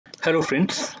Hello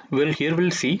friends, well here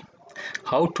we'll see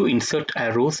how to insert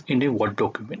arrows in a Word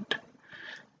document.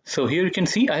 So here you can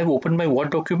see I have opened my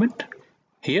Word document.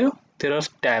 Here there are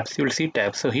tabs, you will see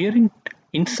tabs. So here in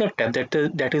insert tab,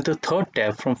 that is the third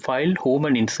tab from file, home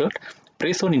and insert.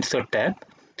 Press on insert tab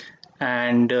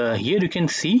and here you can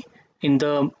see in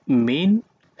the main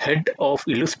head of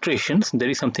illustrations there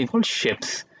is something called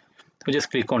shapes. So just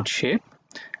click on shape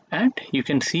and you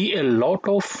can see a lot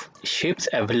of shapes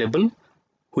available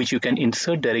which you can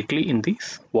insert directly in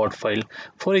this Word file.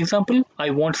 For example,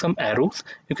 I want some arrows.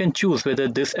 You can choose whether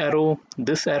this arrow,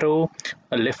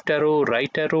 a left arrow,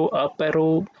 right arrow, up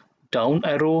arrow, down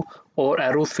arrow, or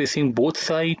arrows facing both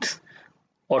sides,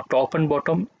 or top and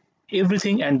bottom,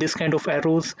 everything, and this kind of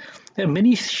arrows. There are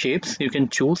many shapes you can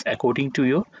choose according to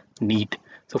your need.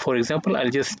 So for example, I'll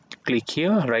just click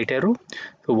here, right arrow.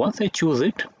 So once I choose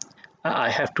it,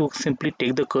 I have to simply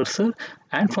take the cursor,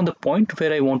 and from the point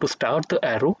where I want to start the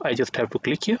arrow, I just have to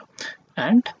click here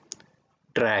and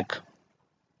drag.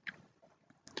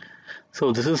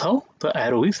 So this is how the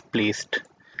arrow is placed.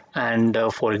 And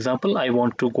for example, I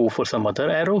want to go for some other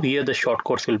arrow. Here the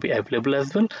shortcuts will be available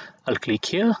as well. I'll click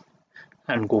here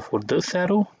and go for this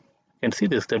arrow. You can see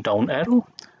this is the down arrow.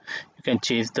 You can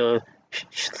change the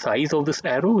size of this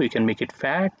arrow. You can make it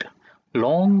fat,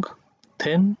 long,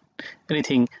 thin,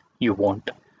 anything you want.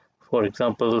 For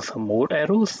example, some more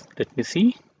arrows. Let me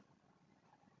see.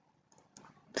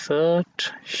 Search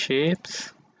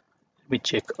shapes. Let me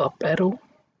check up arrow.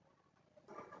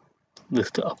 This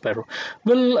is the up arrow.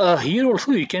 Well, here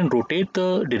also you can rotate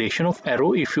the direction of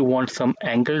arrow. If you want some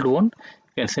angled one,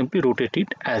 you can simply rotate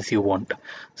it as you want.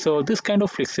 So this kind of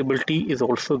flexibility is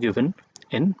also given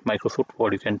in Microsoft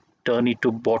Word. You can turn it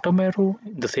to bottom arrow,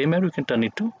 the same arrow you can turn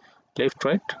it to left,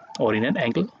 right, or in an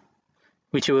angle,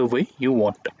 whichever way you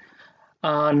want.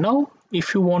 Now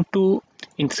if you want to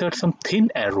insert some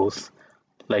thin arrows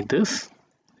like this,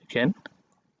 you can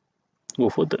go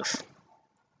for this.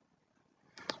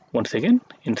 Once again,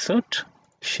 insert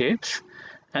shapes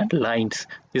and lines.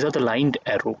 These are the lined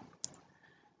arrow.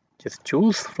 Just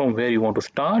choose from where you want to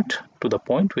start to the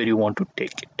point where you want to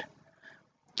take it.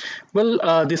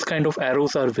 Well, this kind of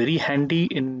arrows are very handy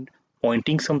in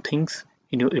pointing some things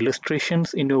in your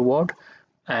illustrations in your Word,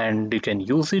 and you can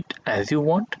use it as you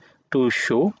want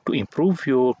to improve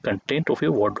your content of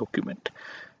your Word document.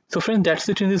 So friends, that's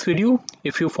it in this video.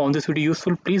 If you found this video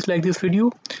useful, please like this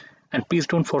video. And please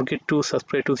don't forget to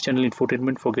subscribe to this channel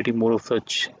Infotainment for getting more of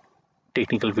such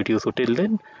technical videos. So till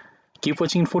then, keep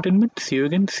watching Infotainment. See you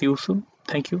again. See you soon.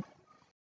 Thank you.